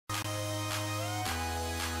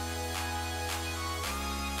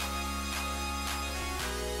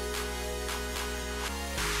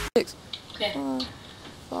6, Okay. 5,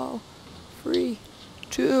 4, 3,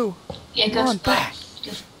 2, Yeah, go 1, back.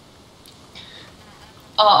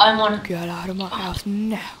 Oh, I'm on. Get out of my house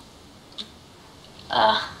now.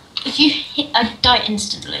 If you hit, I die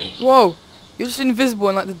instantly. Whoa, you're just invisible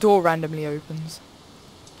and like the door randomly opens.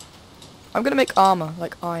 I'm gonna make armor,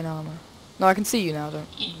 like iron armor. No, I can see you now. Don't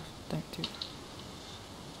do that.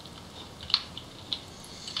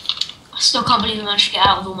 I still can't believe I managed to get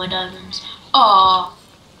out with all my diamonds. Oh,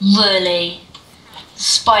 really? The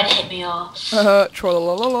spider hit me off.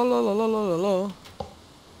 Trollololololololololol.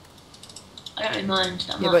 I don't really mind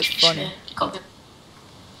that Yeah, much. but it's funny. Got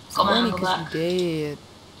It's my funny angle because back. you did.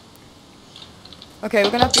 Okay,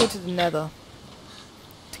 we're gonna have to go to the Nether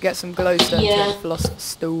to get some glowstone to Yeah. get the philosopher's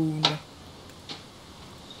stone.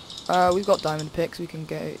 We've got diamond picks. We can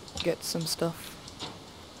get some stuff.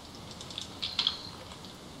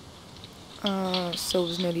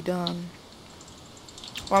 Silver's nearly done.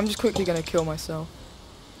 Well, I'm just quickly gonna kill myself.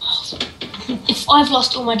 If I've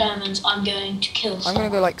lost all my diamonds, I'm going to kill someone. I'm gonna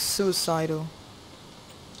go like suicidal.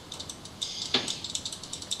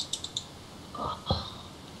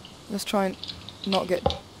 Let's try and not get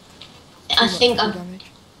I think damage.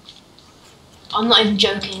 I'm not even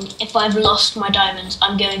joking. If I've lost my diamonds,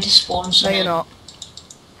 I'm going to spawn some. No, you're not.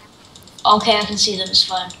 Okay, I can see them. It's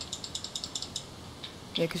fine.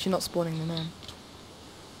 Yeah, because you're not spawning them in.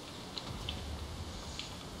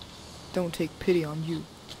 Don't take pity on you.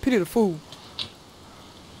 Pity the fool.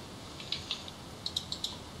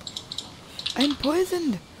 I'm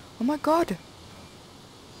poisoned. Oh my god.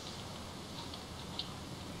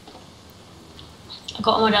 I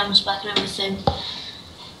got all my diamonds back and everything.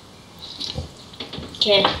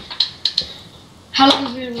 Okay. How long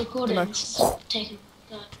have you been recording? No. It's taken.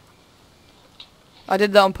 I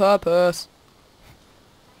did that on purpose.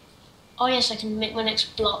 Oh yes, I can make my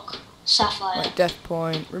next block sapphire. Like death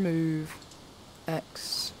point, remove,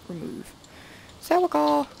 X, remove. So we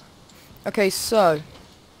go. Okay, so.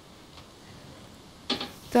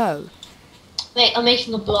 Wait, I'm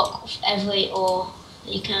making a block of every ore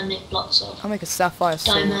that you can make blocks of. I'll make a sapphire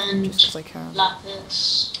sword Diamond, just because I can.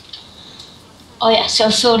 lapis. Oh yeah, so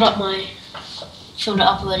I filled it up already.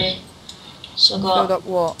 So I got Filled up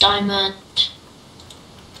what? diamond.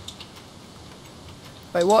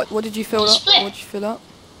 Wait, what did you fill up? Display. What did you fill up?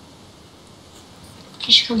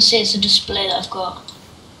 As you can see, it's a display that I've got.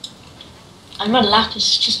 And my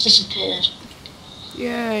lapis just disappeared.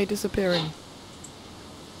 Yay, disappearing.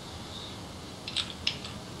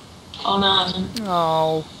 Oh no, I haven't.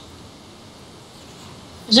 Oh.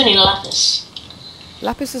 There's only lapis.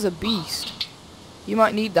 Lapis is a beast. You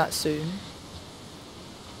might need that soon.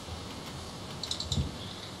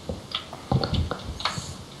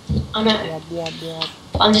 I know. Blah, blah, blah.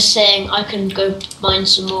 I'm just saying I can go mine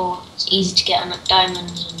some more. It's easy to get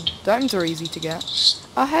diamonds and. Diamonds are easy to get.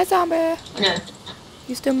 Oh, hey zombie! I know.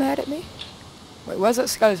 You still mad at me? Wait, where's that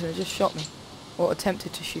skeleton? It just shot me. Or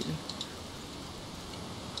attempted to shoot me.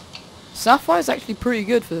 Sapphire's actually pretty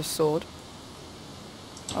good for this sword.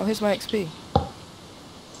 Oh, here's my XP.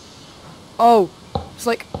 Oh! It's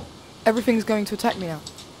like everything's going to attack me now.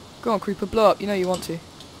 Go on, creeper, blow up. You know you want to.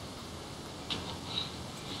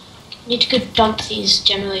 Need to go dump these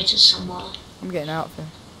generators somewhere. I'm getting out of here.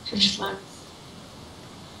 So just run.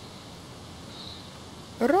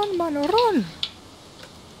 Run, man, run!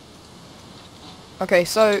 Okay,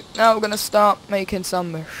 so now we're gonna start making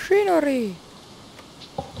some machinery.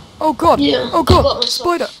 Oh god! Yeah, Oh I've got god! myself-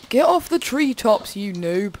 Spider! Get off the treetops, you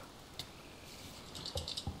noob!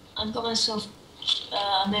 I've got myself.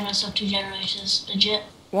 I made myself 2 generators, legit.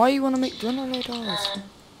 Why you wanna make generators? And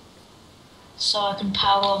so I can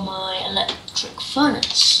power my electric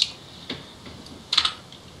furnace.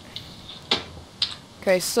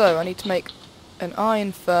 Okay, so I need to make an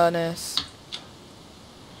iron furnace.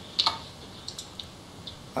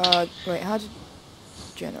 Wait, how did...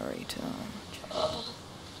 Generator...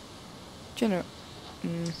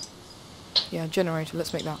 Yeah, generator,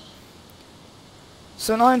 let's make that.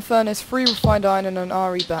 So an iron furnace, 3 refined iron and an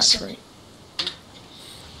RE battery.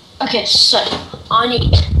 Okay, so I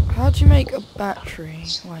need. How'd you make a battery?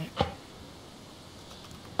 Wait.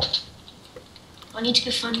 I need to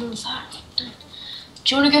go find more of that.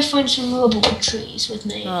 Do you want to go find some more wood trees with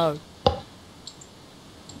me? No.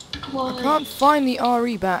 Why? I can't find the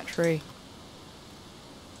RE battery.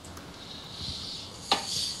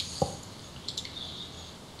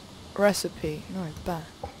 Recipe. No, back.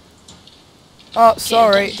 Oh,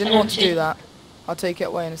 sorry. don't- Didn't I want don't to do think- that. I'll take it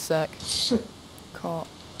away in a sec. Can't.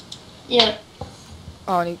 Yeah.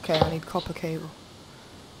 Oh, I need copper cable.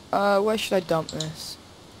 Where should I dump this?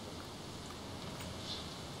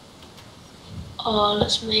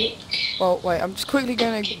 Let's make... Well, wait, I'm just quickly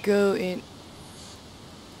gonna go in...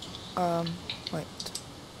 wait.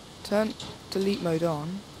 Turn delete mode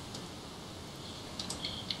on.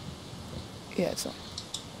 Yeah, it's on.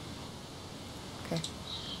 Okay.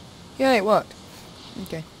 Yeah, it worked.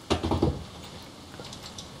 Okay.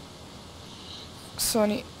 So I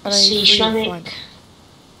need See, should I find... make...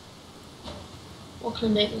 What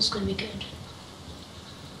can I make that's gonna be good?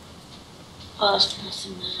 Oh, there's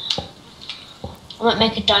nothing there. I might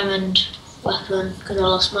make a diamond weapon, because I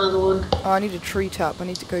lost my other one. Oh, I need a tree tap. I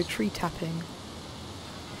need to go tree tapping.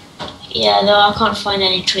 Yeah, though I can't find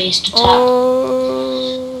any trees to tap.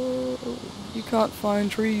 Oh, you can't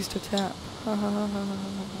find trees to tap.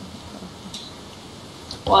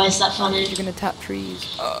 Why is that funny? You're gonna tap trees.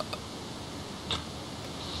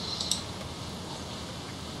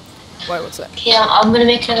 Wait, what's that? Yeah, I'm gonna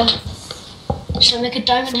make a... Should I make a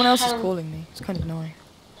diamond? Someone else is calling me. It's kind of annoying.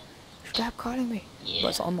 Stop calling me. Yeah.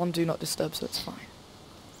 But I'm on do not disturb, so it's fine.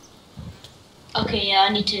 Okay, yeah, I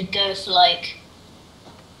need to go for like...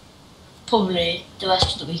 Probably the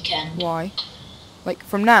rest of the weekend. Why? Like,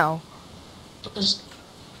 from now? Because...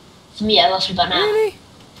 For me, I roughly about now. Really?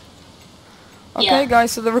 Okay, Yeah.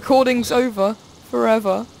 guys, so the recording's over.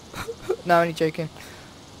 Forever. No, only joking.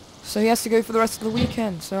 So he has to go for the rest of the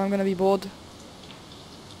weekend, so I'm gonna be bored.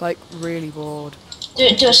 Like, really bored. Do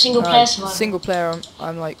a single player survival. Single player,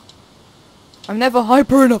 I'm like... I'm never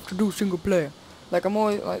hyper enough to do single player. Like, I'm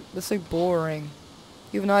always, like, they're so boring.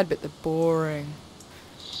 Even I'd admit they're boring.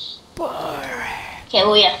 Boring. Okay,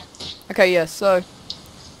 well, yeah. Okay, yeah, so...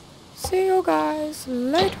 See you guys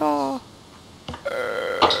later.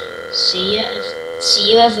 See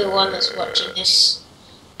you everyone that's watching this.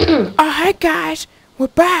 Oh, hey guys, we're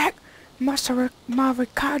back. My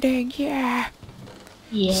recording, yeah.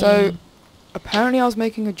 Yeah. So, apparently I was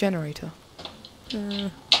making a generator.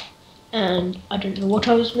 And I don't know what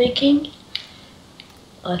I was making.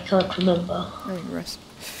 I can't remember. Let me rest.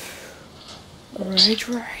 Right.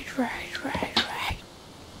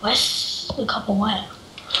 Where's the copper wire?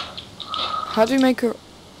 How do you make a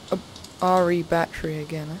RE battery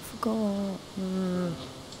again? I forgot.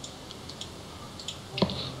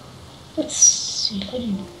 Let's see if I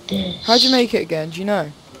do this. How'd you make it again? Do you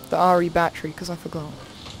know? The RE battery, because I forgot.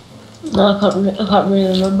 No, I can't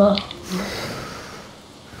really remember.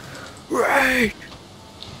 Right.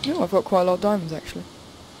 No, I've got quite a lot of diamonds actually.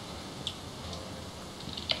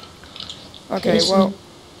 Okay, well,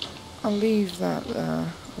 I'll leave that there.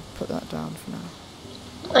 I'll put that down for now.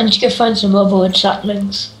 I need to go find some rubberwood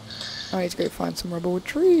saplings. I need to go find some rubberwood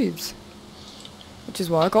trees. Which is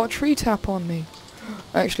why I got a tree tap on me.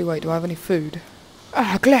 Actually, wait, do I have any food?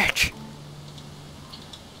 Ah, glitch!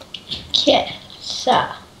 Yeah, so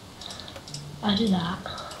I'll do that.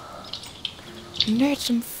 Need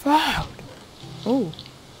some food. Oh.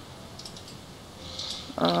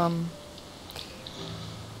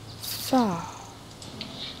 So.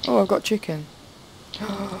 Oh, I've got chicken.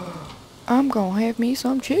 I'm gonna have me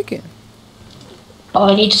some chicken. Oh,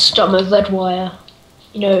 I need to stop my red wire.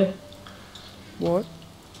 You know. What?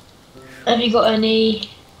 Have you got any,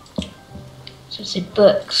 so say,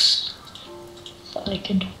 books that I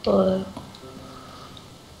can borrow?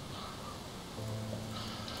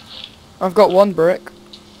 I've got one brick.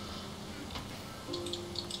 Do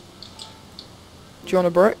you want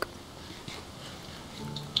a brick?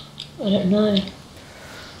 I don't know.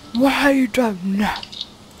 Why you don't know?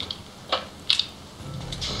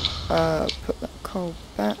 Put that coal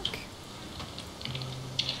back.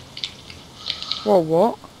 Whoa,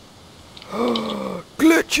 what?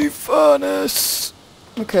 Glitchy furnace!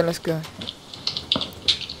 Okay, let's go.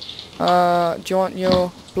 Do you want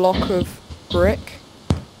your block of brick?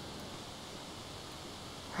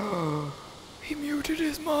 He muted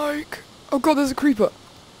his mic. Oh god, there's a creeper.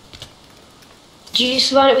 Do you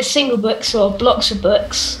surround it with single books or blocks of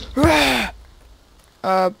books?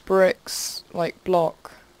 Bricks, like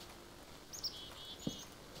block.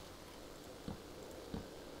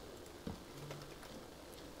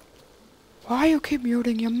 Why you keep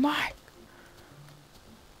muting your mic?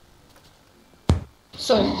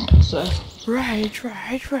 So. Right.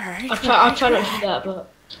 I'll try not to do that, but.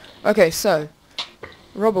 Okay, so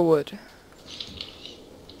rubberwood.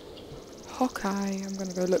 Okay, I'm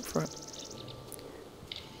gonna go look for it.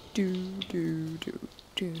 Do.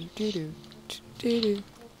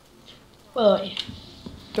 Where are you?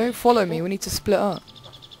 Don't follow me. We need to split up.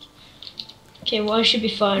 Okay, well I should be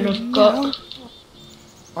fine.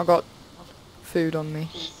 I got food on me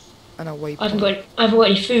and a waypoint. I haven't got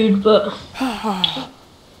any food, but I'm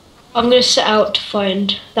gonna set out to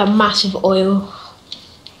find that massive oil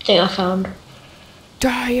thing I found.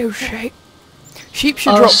 Die, you shake. Sheep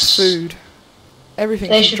should Oh, drop food. Everything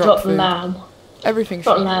They should should drop drop food. lamb. Everything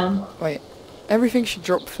Drop should. lamb. Wait. Everything should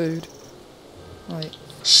drop food. Like.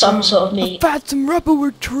 Some sort of I meat. found some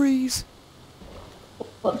rubberwood trees.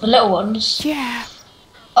 What, the little ones? Yeah.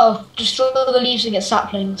 Oh, destroy all the leaves and get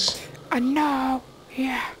saplings. I know.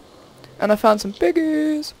 Yeah. And I found some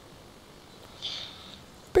biggies.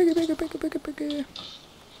 Bigger.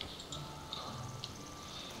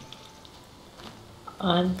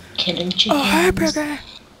 I'm killing chickens. Oh, hey, bigger.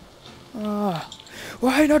 Oh.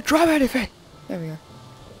 Why not drop anything? There we go.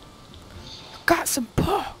 Got some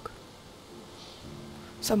pork.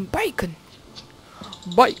 Some bacon.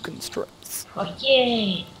 Bacon strips. Oh,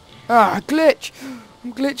 yay. Ah, glitch.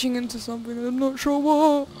 I'm glitching into something and I'm not sure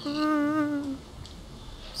what.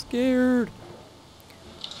 Scared.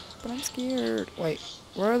 But I'm scared. Wait,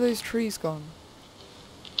 where are those trees gone?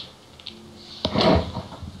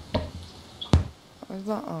 Where's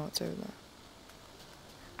that? Oh, it's over there.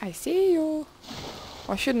 I see you.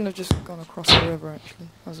 I shouldn't have just gone across the river, actually.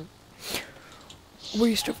 That was a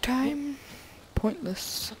waste of time.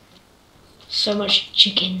 Pointless. So much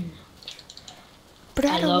chicken. But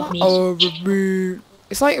I don't love want... me Oh, some chicken. ravine.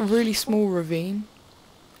 It's like a really small ravine.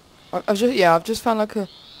 I've just found like a...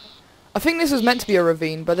 I think this was meant to be a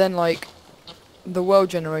ravine, but then like... The world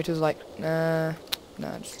generator's like, nah,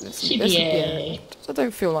 just listen. Yeah, I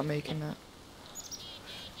don't feel like making that.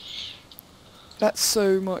 That's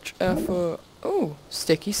so much effort. Oh,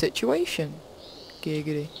 sticky situation.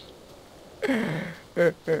 Giggity.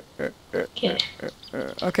 Okay.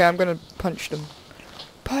 Okay, I'm gonna punch them.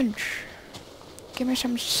 Punch! Give me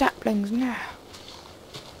some saplings now.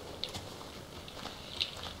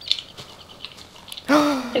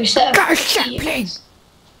 Have you set Got a up? sapling!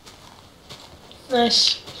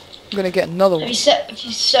 Nice. I'm gonna get another one. Have you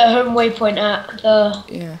set a home waypoint at the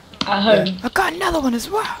Yeah. at home? Yeah. I got another one as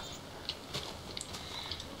well.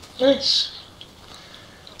 Nice.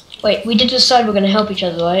 Wait, we did decide we're gonna help each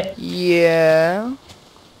other, right? Yeah.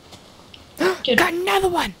 Dude. Got another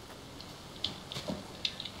one.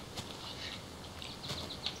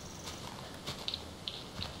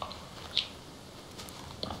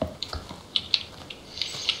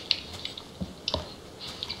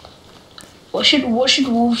 What should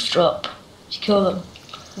wolves drop to kill them?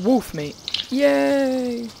 Wolf meat.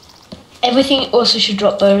 Yay. Everything also should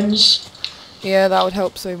drop bones. Yeah, that would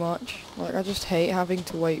help so much. Like, I just hate having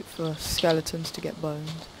to wait for skeletons to get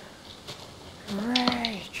bones.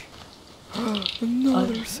 Rage.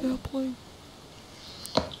 Another sapling.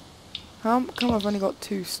 How come I've only got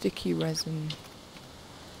 2 sticky resin?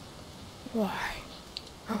 Why?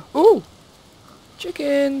 Ooh!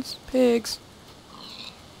 Chickens! Pigs!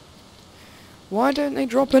 Why don't they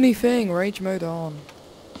drop anything? Rage mode on.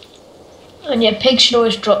 And yeah, pigs should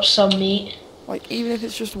always drop some meat. Like, even if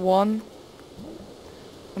it's just one.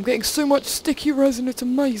 I'm getting so much sticky resin, it's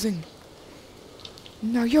amazing.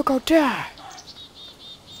 No, you'll go die.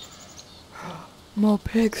 More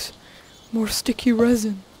pigs. More sticky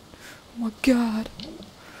resin. Oh my god.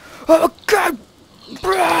 Oh my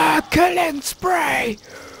god! Killing spray!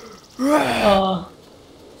 Oh,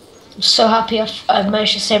 I'm so happy I've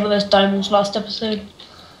managed to save all those diamonds last episode.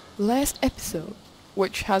 Last episode,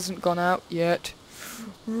 which hasn't gone out yet.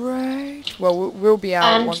 Right. Well, we'll be out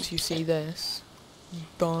And once you see this.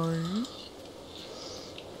 Darn.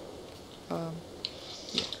 Yeah.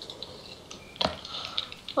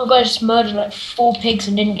 Oh god, I just murdered like 4 pigs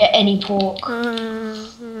and didn't get any pork.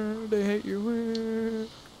 They hate you.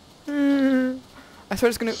 I thought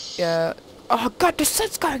it's gonna. Yeah. Oh god, the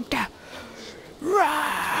sun's going down.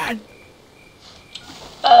 Run!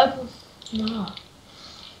 No.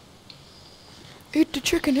 Eat the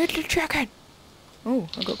chicken, eat the chicken! Oh,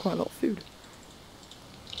 I got quite a lot of food.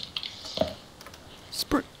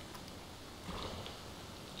 Sprint.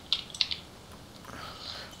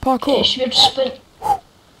 Parkour. Okay, should we have to spin?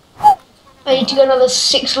 I need to go another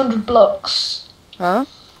 600 blocks. Huh?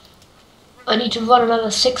 I need to run another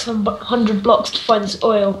 600 blocks to find this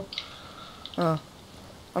oil. Oh.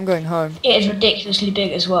 I'm going home. It is ridiculously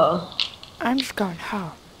big as well. I'm just going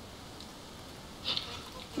home.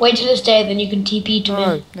 Wait till this day, then you can TP to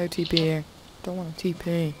No, me. no TPing. Don't want to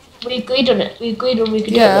TP. We agreed on it. We agreed on we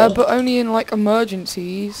could Yeah, do it. but only in like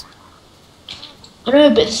emergencies. I know,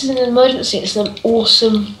 but this is an emergency. It's an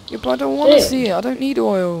awesome... Yeah, but I don't want to thing. see it. I don't need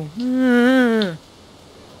oil. No,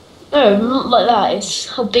 not like that. It's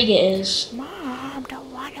how big it is. Mom,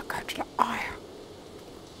 don't want to go to the oil.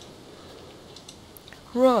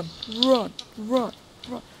 Run, run, run,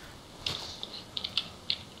 run.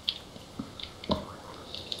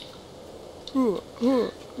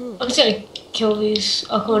 I'm just gonna kill these.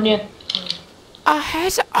 Oh, come on, yeah.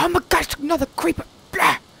 ahead. Oh my gosh, another creeper.